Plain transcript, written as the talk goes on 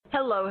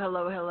Hello,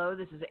 hello, hello.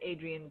 This is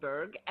Adrienne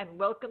Berg, and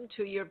welcome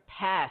to your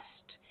past.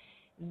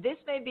 This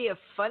may be a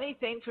funny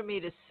thing for me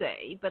to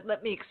say, but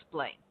let me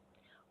explain.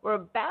 We're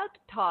about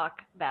to talk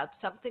about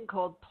something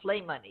called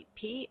play money,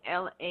 Play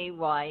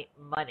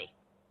money.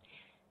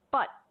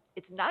 But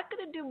it's not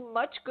going to do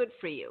much good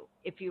for you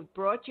if you've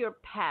brought your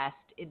past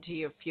into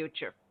your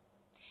future.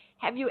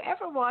 Have you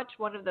ever watched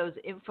one of those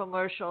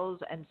infomercials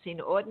and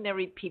seen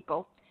ordinary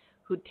people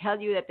who tell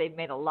you that they've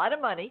made a lot of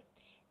money,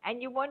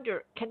 and you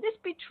wonder, can this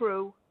be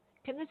true?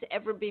 Can this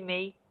ever be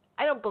me?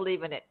 I don't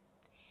believe in it.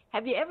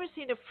 Have you ever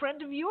seen a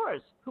friend of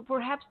yours who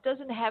perhaps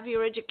doesn't have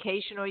your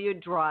education or your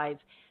drive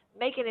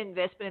make an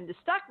investment in the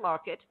stock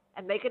market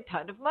and make a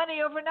ton of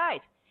money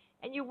overnight?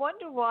 And you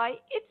wonder why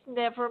it's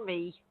never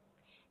me.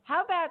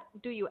 How about,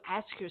 do you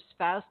ask your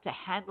spouse to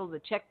handle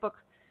the checkbook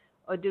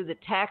or do the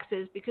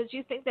taxes because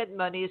you think that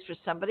money is for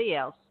somebody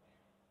else?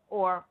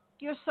 Or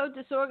you're so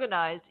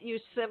disorganized you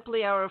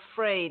simply are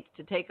afraid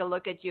to take a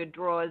look at your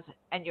drawers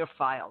and your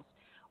files.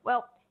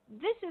 Well,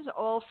 this is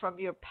all from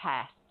your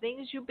past,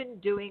 things you've been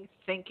doing,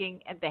 thinking,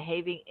 and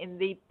behaving in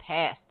the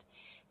past.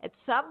 At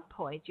some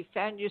point, you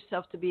found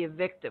yourself to be a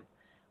victim,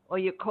 or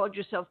you called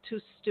yourself too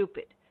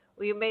stupid,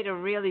 or you made a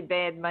really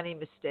bad money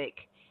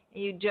mistake,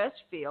 and you just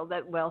feel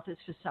that wealth is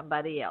for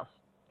somebody else.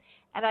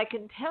 And I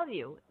can tell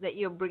you that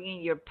you're bringing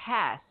your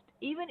past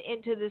even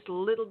into this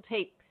little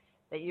tape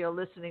that you're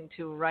listening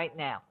to right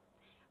now.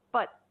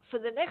 But for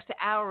the next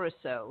hour or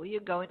so, you're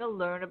going to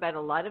learn about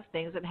a lot of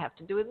things that have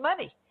to do with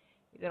money.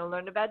 You're going to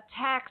learn about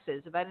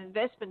taxes, about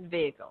investment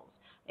vehicles,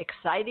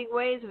 exciting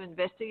ways of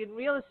investing in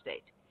real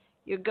estate.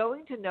 You're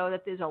going to know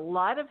that there's a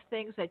lot of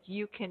things that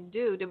you can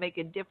do to make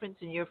a difference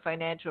in your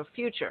financial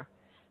future,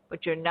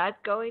 but you're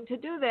not going to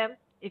do them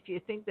if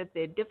you think that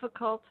they're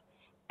difficult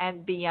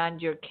and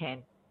beyond your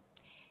ken.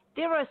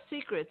 There are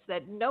secrets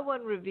that no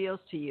one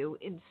reveals to you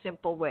in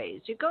simple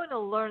ways. You're going to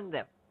learn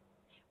them.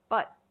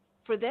 But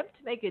for them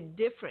to make a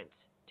difference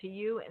to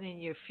you and in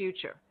your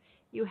future,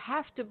 you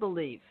have to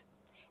believe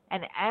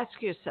and ask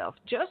yourself,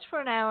 just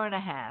for an hour and a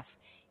half,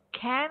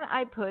 can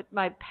I put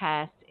my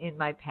past in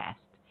my past?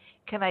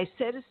 Can I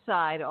set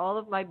aside all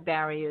of my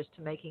barriers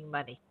to making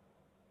money?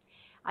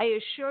 I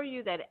assure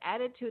you that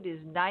attitude is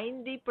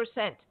 90%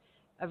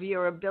 of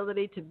your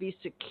ability to be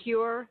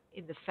secure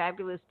in the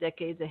fabulous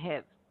decades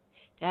ahead,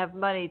 to have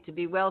money, to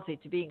be wealthy,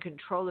 to be in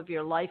control of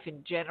your life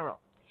in general.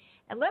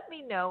 And let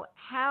me know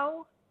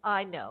how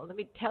I know. Let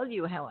me tell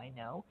you how I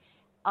know,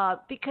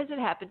 because it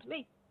happened to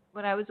me.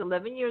 When I was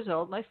 11 years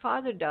old, my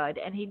father died,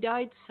 and he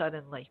died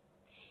suddenly.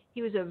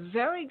 He was a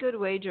very good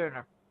wage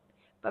earner,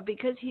 but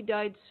because he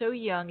died so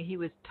young, he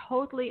was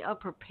totally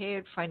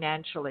unprepared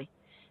financially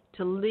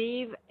to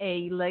leave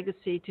a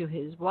legacy to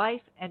his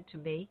wife and to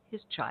me,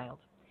 his child.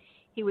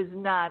 He was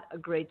not a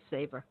great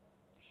saver.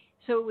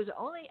 So it was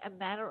only a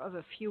matter of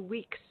a few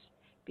weeks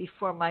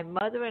before my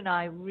mother and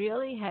I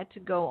really had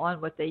to go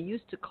on what they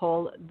used to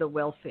call the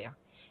welfare.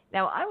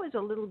 Now, I was a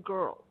little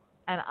girl,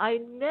 and I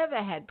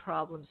never had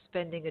problems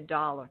spending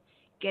 $1,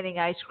 getting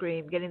ice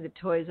cream, getting the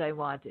toys I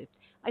wanted.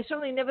 I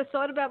certainly never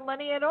thought about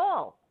money at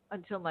all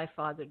until my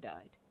father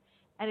died.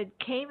 And it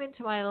came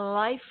into my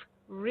life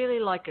really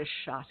like a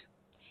shot.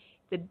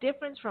 The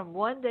difference from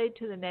one day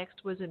to the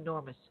next was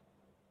enormous.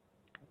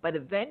 But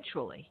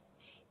eventually,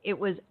 it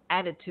was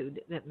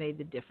attitude that made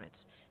the difference.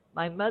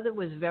 My mother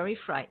was very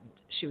frightened.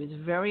 She was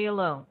very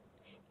alone.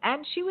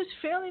 And she was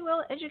fairly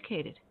well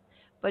educated.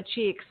 But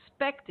she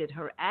expected,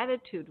 her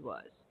attitude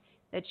was,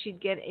 that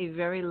she'd get a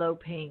very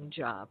low-paying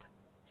job.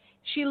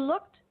 She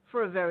looked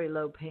for a very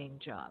low-paying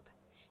job.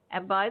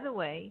 And by the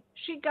way,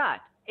 she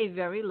got a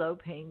very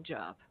low-paying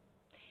job.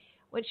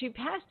 When she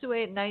passed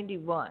away at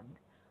 91,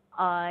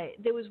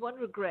 there was one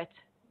regret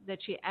that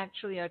she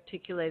actually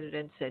articulated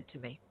and said to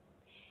me.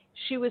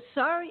 She was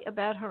sorry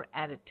about her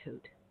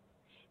attitude,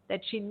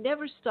 that she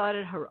never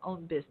started her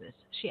own business.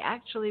 She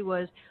actually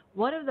was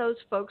one of those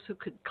folks who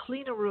could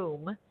clean a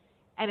room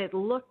and it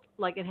looked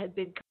like it had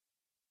been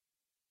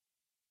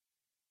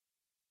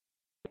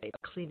a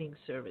cleaning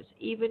service,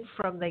 even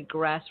from the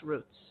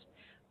grassroots.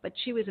 But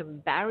she was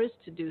embarrassed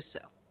to do so.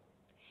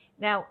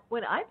 Now,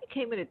 when I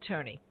became an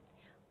attorney,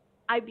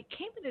 and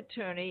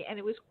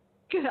it was,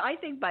 I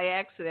think by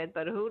accident,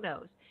 but who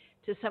knows,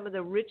 to some of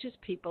the richest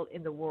people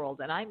in the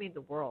world, and I mean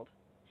the world.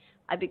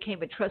 I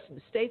became a trust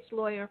and estates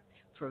lawyer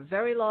for a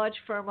very large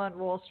firm on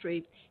Wall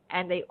Street,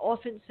 and they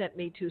often sent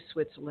me to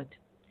Switzerland.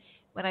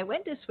 When I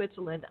went to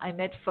Switzerland, I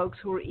met folks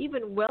who were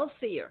even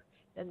wealthier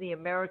than the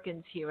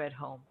Americans here at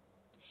home,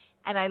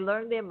 and I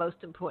learned their most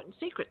important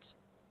secrets.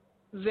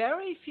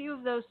 Very few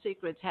of those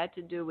secrets had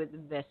to do with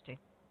investing.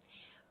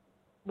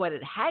 What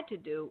it had to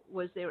do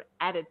was their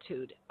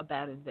attitude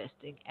about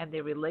investing and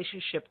their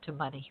relationship to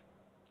money.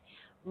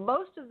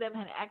 Most of them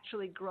had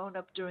actually grown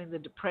up during the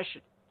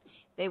Depression.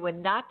 They were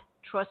not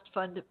trust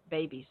fund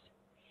babies.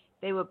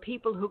 They were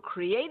people who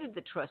created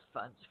the trust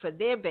funds for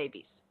their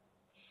babies.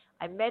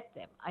 I met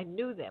them. I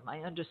knew them. I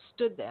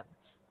understood them.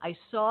 I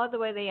saw the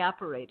way they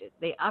operated.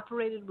 They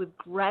operated with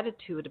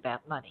gratitude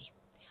about money.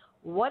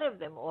 One of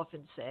them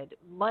often said,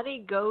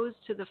 money goes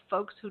to the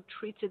folks who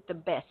treats it the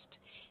best.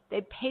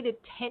 They paid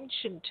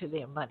attention to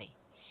their money.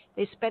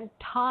 They spent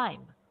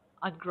time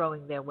on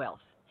growing their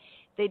wealth.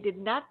 They did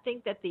not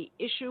think that the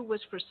issue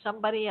was for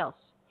somebody else.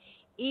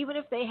 Even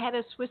if they had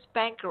a Swiss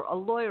banker, a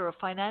lawyer, a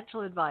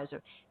financial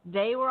advisor,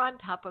 they were on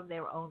top of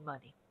their own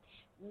money.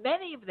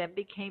 Many of them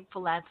became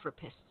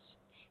philanthropists.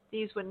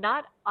 These were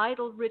not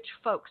idle rich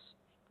folks.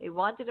 They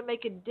wanted to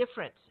make a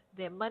difference.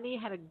 Their money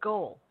had a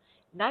goal,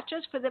 not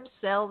just for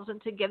themselves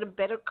and to get a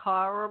better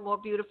car or a more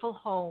beautiful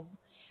home,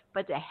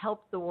 but to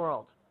help the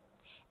world.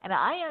 And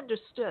I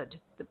understood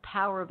the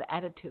power of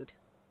attitude.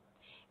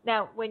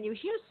 Now, when you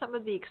hear some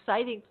of the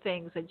exciting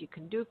things that you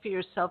can do for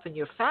yourself and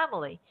your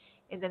family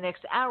in the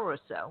next hour or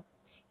so,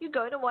 you're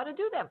going to want to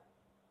do them.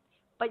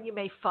 But you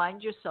may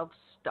find yourself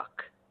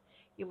stuck.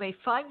 You may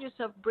find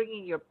yourself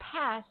bringing your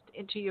past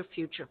into your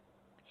future.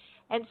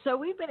 And so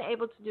we've been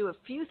able to do a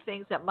few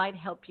things that might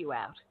help you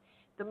out.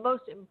 The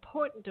most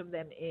important of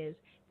them is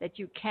that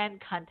you can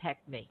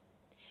contact me.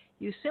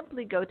 You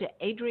simply go to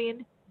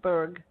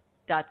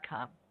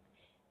adrienneberg.com.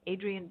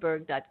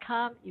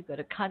 adrienneberg.com. You go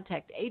to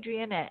contact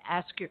Adrienne and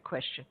ask your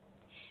question.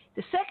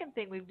 The second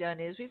thing we've done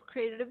is we've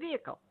created a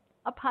vehicle,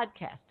 a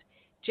podcast,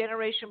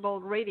 Generation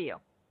Bold Radio,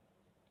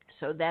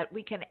 so that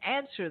we can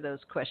answer those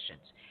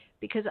questions.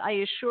 Because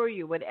I assure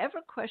you,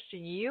 whatever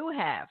question you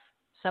have,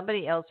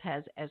 somebody else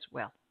has as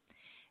well.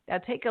 Now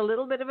take a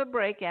little bit of a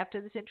break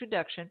after this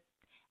introduction,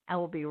 and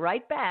we'll be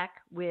right back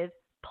with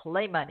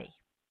Play Money.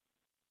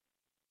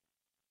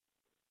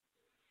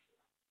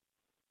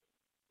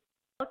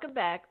 Welcome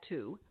back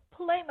to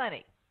Play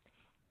Money.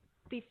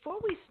 Before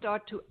we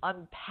start to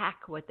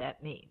unpack what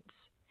that means,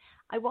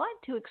 I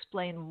want to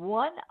explain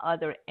one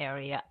other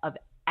area of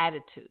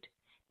attitude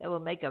that will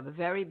make a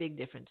very big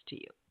difference to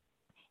you.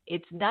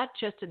 It's not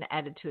just an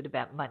attitude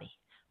about money,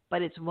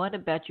 but it's one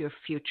about your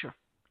future.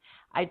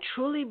 I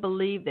truly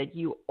believe that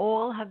you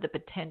all have the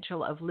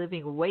potential of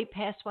living way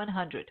past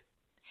 100,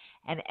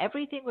 and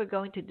everything we're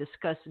going to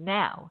discuss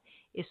now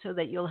is so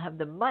that you'll have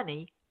the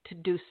money to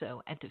do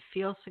so and to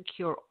feel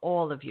secure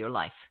all of your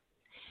life.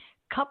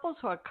 Couples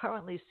who are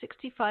currently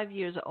 65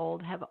 years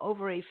old have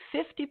over a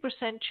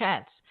 50%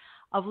 chance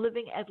of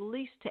living at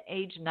least to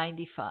age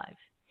 95.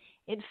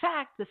 In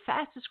fact, the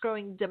fastest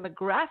growing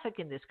demographic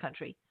in this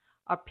country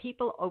are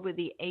people over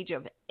the age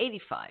of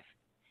 85,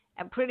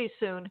 and pretty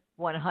soon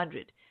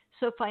 100.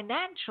 So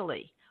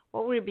financially,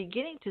 what we're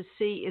beginning to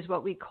see is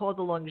what we call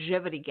the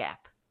longevity gap.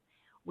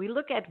 We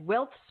look at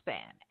wealth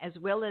span as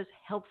well as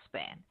health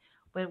span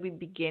when we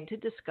begin to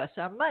discuss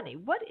our money.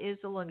 What is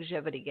the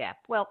longevity gap?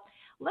 Well,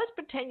 let's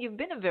pretend you've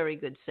been a very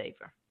good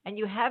saver and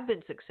you have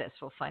been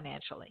successful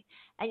financially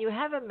and you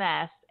have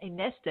amassed a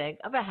nest egg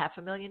of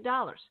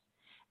 $500,000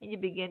 and you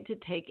begin to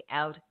take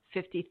out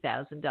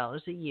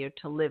 $50,000 a year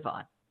to live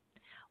on.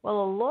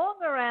 Well, along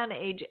around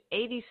age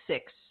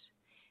 86,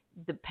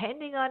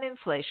 depending on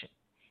inflation,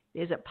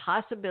 there's a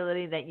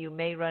possibility that you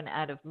may run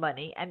out of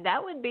money, and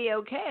that would be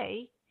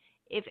okay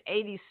if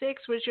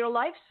 86 was your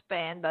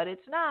lifespan, but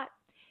it's not.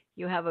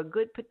 You have a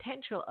good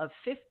potential of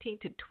 15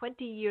 to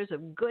 20 years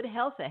of good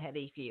health ahead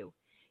of you.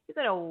 You're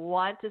going to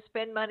want to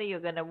spend money. You're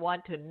going to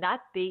want to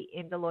not be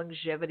in the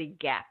longevity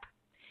gap.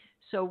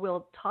 So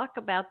we'll talk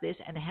about this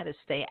and how to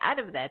stay out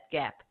of that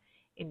gap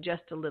in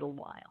just a little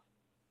while.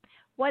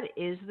 What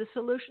is the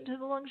solution to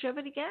the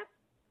longevity gap?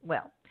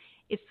 Well,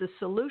 it's the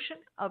solution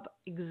of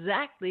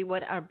exactly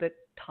what our book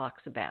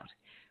talks about,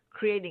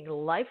 creating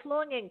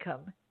lifelong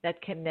income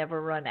that can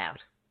never run out.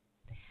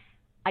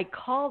 I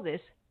call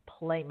this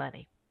Play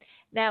Money.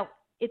 Now,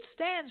 it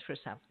stands for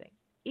something.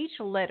 Each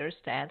letter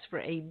stands for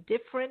a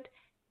different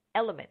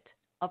element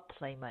of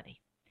Play Money.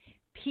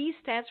 P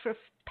stands for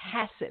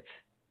passive.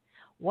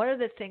 One of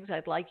the things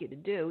I'd like you to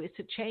do is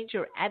to change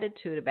your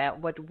attitude about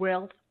what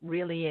wealth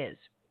really is.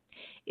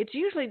 It's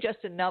usually just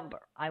a number.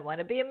 I want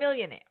to be a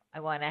millionaire.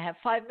 I want to have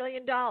 $5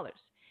 million.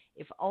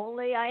 If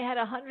only I had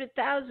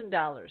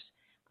 $100,000,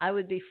 I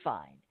would be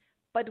fine.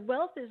 But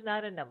wealth is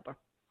not a number.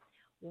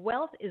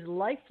 Wealth is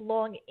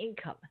lifelong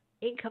income,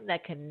 income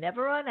that can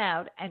never run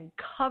out and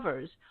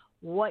covers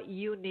what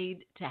you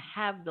need to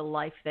have the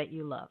life that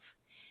you love.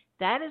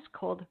 That is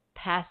called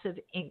passive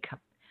income.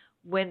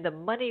 When the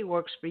money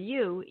works for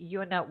you,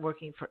 you're not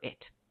working for it.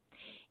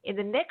 In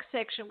the next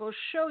section, we'll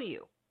show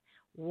you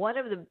one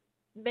of the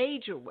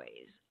major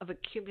ways of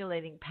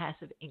accumulating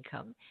passive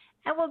income,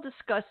 and we'll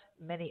discuss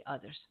many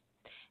others.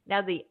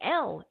 Now, the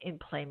L in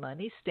Play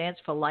Money stands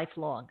for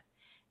lifelong.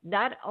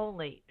 Not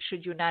only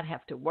should you not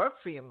have to work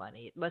for your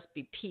money, it must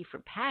be P for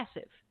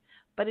passive,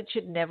 but it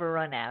should never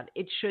run out.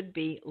 It should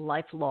be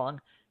lifelong,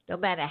 no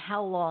matter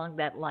how long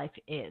that life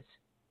is.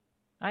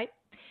 Right?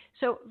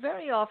 So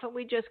very often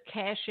we just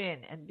cash in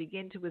and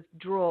begin to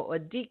withdraw or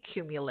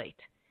decumulate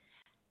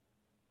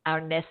our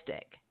nest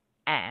egg.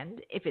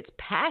 And if it's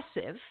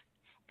passive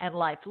and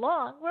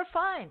lifelong, we're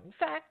fine. In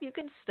fact, you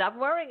can stop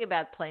worrying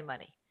about Play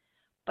Money.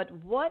 But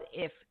what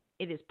if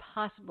it is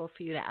possible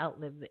for you to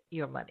outlive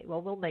your money?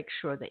 Well, we'll make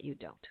sure that you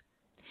don't.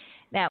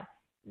 Now,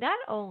 not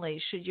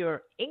only should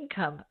your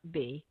income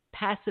be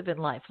passive and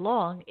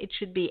lifelong, it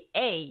should be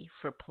A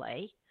for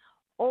play,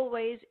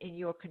 always in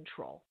your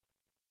control.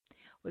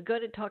 We're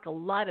going to talk a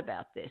lot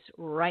about this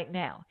right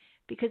now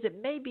because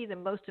it may be the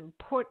most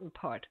important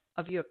part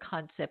of your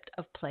concept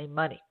of play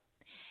money.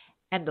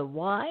 And the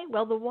why?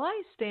 Well, the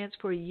why stands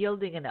for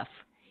yielding enough.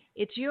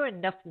 It's your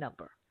enough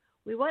number.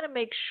 We want to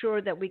make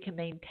sure that we can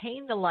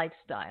maintain the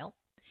lifestyle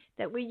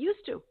that we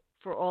used to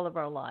for all of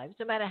our lives,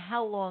 no matter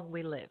how long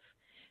we live.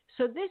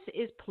 So this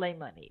is play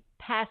money,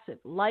 passive,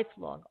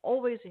 lifelong,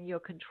 always in your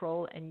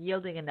control and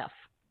yielding enough.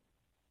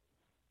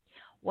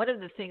 One of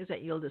the things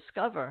that you'll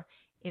discover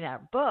in our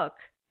book,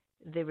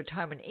 The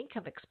Retirement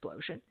Income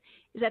Explosion,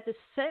 is that the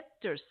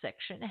sector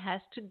section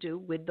has to do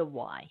with the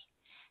why.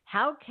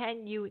 How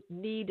can you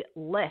need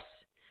less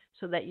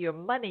so that your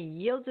money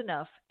yields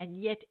enough and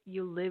yet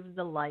you live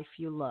the life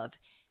you love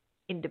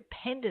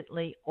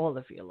independently all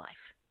of your life?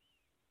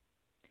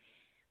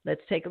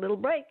 Let's take a little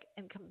break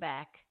and come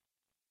back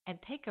and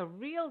take a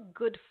real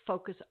good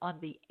focus on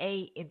the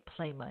A in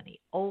play money,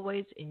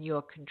 always in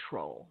your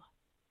control.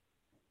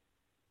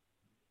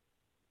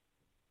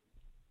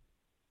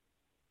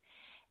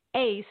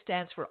 A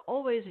stands for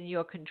always in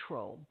your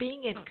control,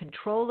 being in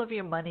control of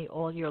your money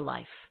all your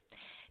life.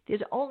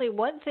 There's only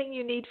one thing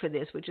you need for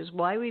this, which is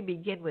why we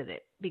begin with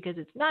it, because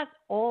it's not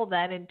all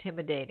that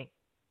intimidating.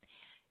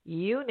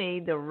 You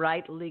need the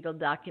right legal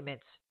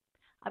documents.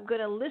 I'm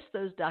going to list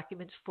those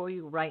documents for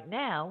you right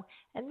now,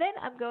 and then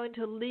I'm going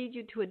to lead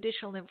you to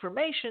additional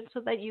information so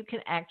that you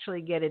can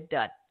actually get it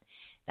done.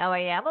 Now, I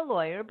am a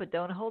lawyer, but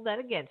don't hold that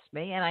against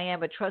me, and I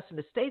am a trust and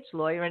estates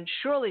lawyer, and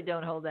surely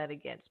don't hold that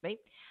against me.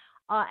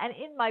 And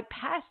in my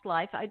past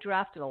life, I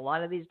drafted a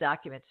lot of these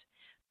documents,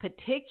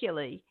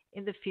 particularly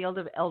in the field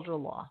of elder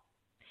law,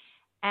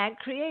 and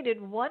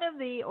created one of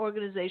the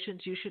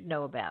organizations you should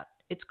know about.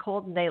 It's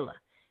called NAELA,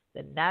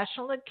 the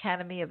National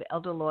Academy of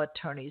Elder Law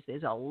Attorneys.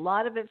 There's a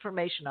lot of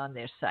information on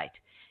their site,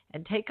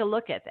 and take a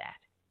look at that.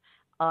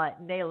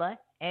 NAEL,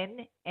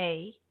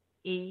 NAEL.org.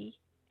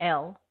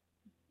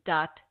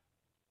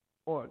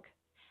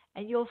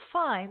 And you'll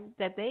find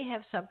that they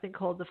have something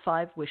called the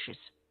 5 wishes.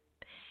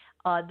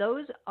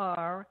 Those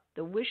are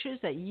the wishes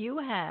that you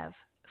have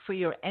for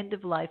your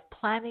end-of-life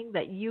planning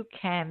that you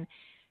can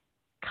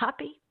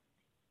copy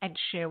and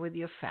share with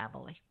your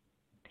family.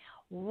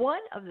 One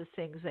of the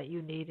things that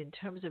you need in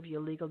terms of your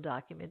legal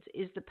documents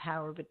is the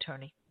power of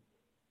attorney.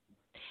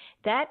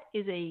 That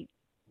is a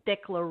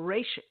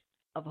declaration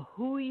of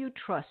who you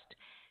trust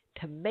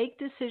to make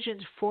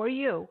decisions for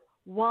you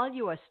while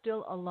you are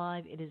still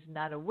alive. It is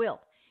not a will.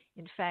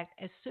 In fact,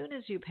 as soon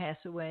as you pass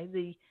away,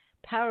 the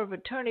power of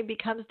attorney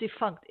becomes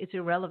defunct. It's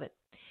irrelevant.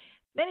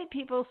 Many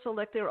people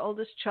select their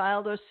oldest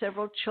child or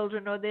several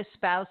children or their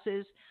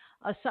spouses.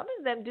 Some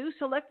of them do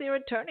select their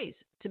attorneys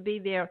to be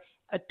their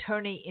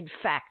attorney in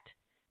fact.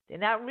 They're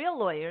not real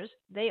lawyers.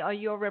 They are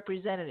your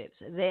representatives.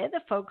 They're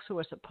the folks who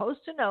are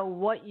supposed to know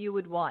what you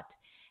would want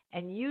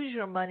and use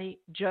your money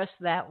just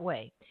that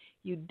way.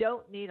 You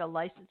don't need a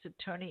licensed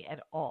attorney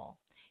at all.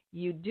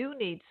 You do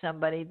need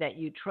somebody that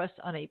you trust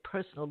on a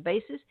personal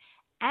basis,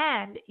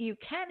 and you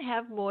can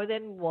have more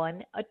than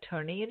one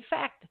attorney, in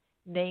fact,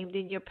 named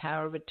in your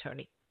power of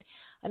attorney.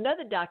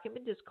 Another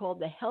document is called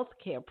the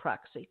healthcare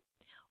proxy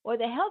or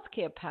the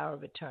healthcare power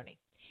of attorney.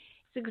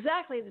 It's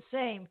exactly the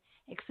same,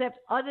 except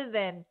other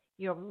than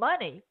your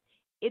money,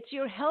 it's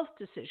your health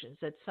decisions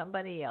that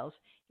somebody else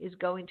is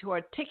going to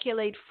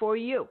articulate for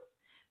you,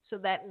 so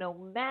that no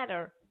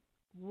matter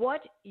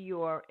what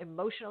your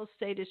emotional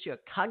status, your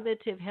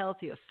cognitive health,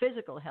 your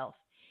physical health,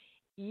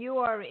 you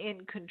are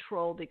in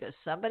control because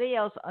somebody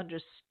else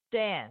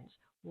understands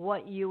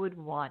what you would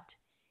want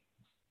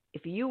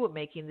if you were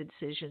making the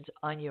decisions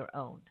on your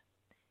own.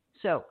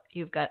 So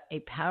you've got a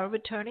power of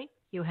attorney,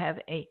 you have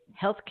a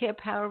healthcare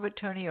power of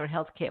attorney or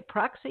healthcare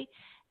proxy,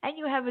 and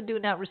you have a do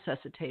not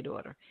resuscitate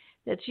order.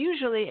 That's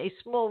usually a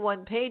small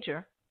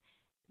one-pager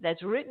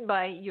that's written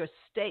by your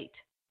state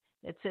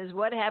that says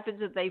what happens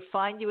if they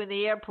find you in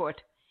the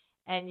airport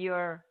and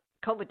you're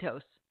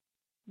comatose.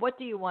 What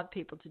do you want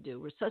people to do?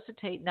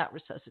 Resuscitate, not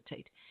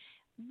resuscitate.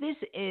 This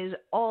is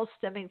all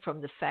stemming from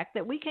the fact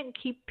that we can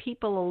keep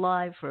people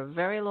alive for a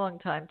very long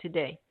time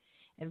today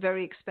and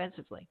very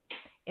expensively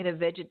in a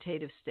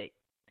vegetative state.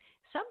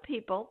 Some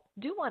people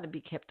do want to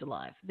be kept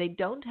alive. They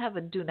don't have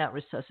a do not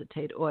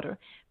resuscitate order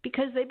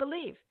because they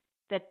believe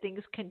that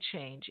things can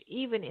change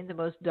even in the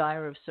most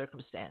dire of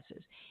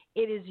circumstances.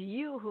 It is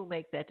you who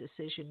make that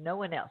decision, no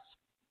one else.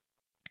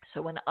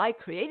 So when I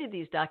created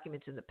these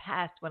documents in the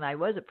past, when I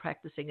was a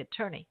practicing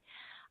attorney,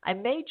 I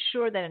made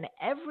sure that in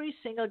every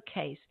single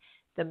case,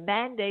 the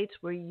mandates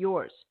were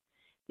yours.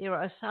 There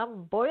are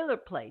some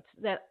boilerplates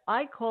that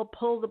I call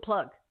pull the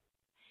plug.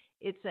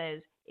 It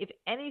says, if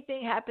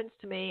anything happens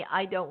to me,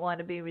 I don't want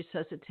to be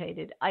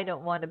resuscitated. I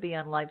don't want to be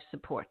on life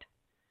support.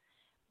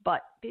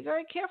 But be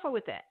very careful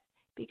with that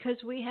because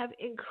we have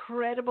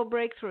incredible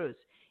breakthroughs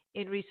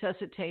in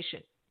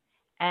resuscitation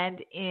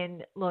and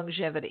in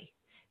longevity.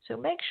 So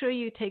make sure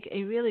you take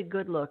a really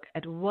good look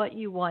at what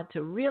you want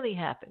to really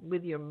happen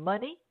with your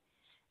money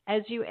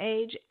as you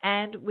age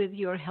and with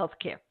your health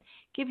care.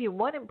 Give you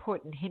one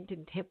important hint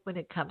and tip when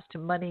it comes to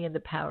money and the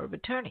power of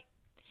attorney.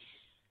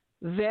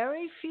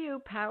 Very few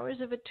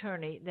powers of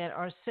attorney that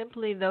are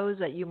simply those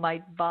that you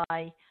might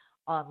buy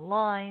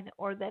online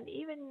or that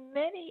even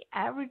many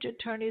average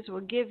attorneys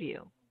will give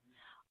you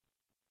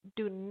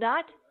do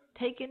not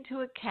take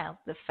into account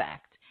the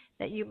fact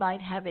that you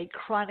might have a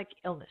chronic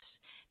illness,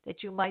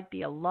 that you might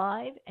be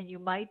alive and you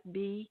might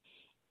be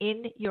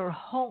in your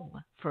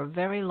home for a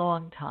very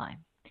long time.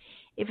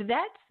 If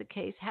that's the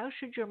case, how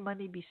should your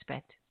money be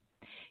spent?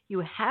 You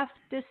have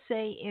to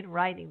say in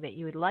writing that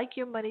you would like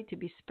your money to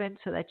be spent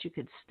so that you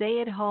could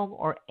stay at home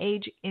or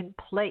age in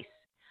place.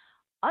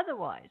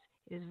 Otherwise,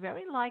 it is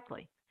very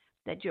likely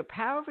that your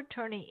power of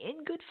attorney,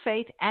 in good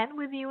faith and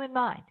with you in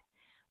mind,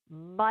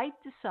 might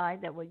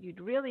decide that what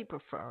you'd really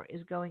prefer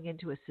is going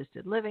into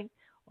assisted living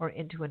or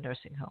into a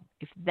nursing home.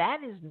 If that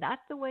is not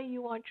the way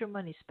you want your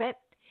money spent,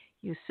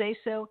 you say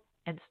so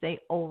and stay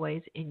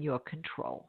always in your control.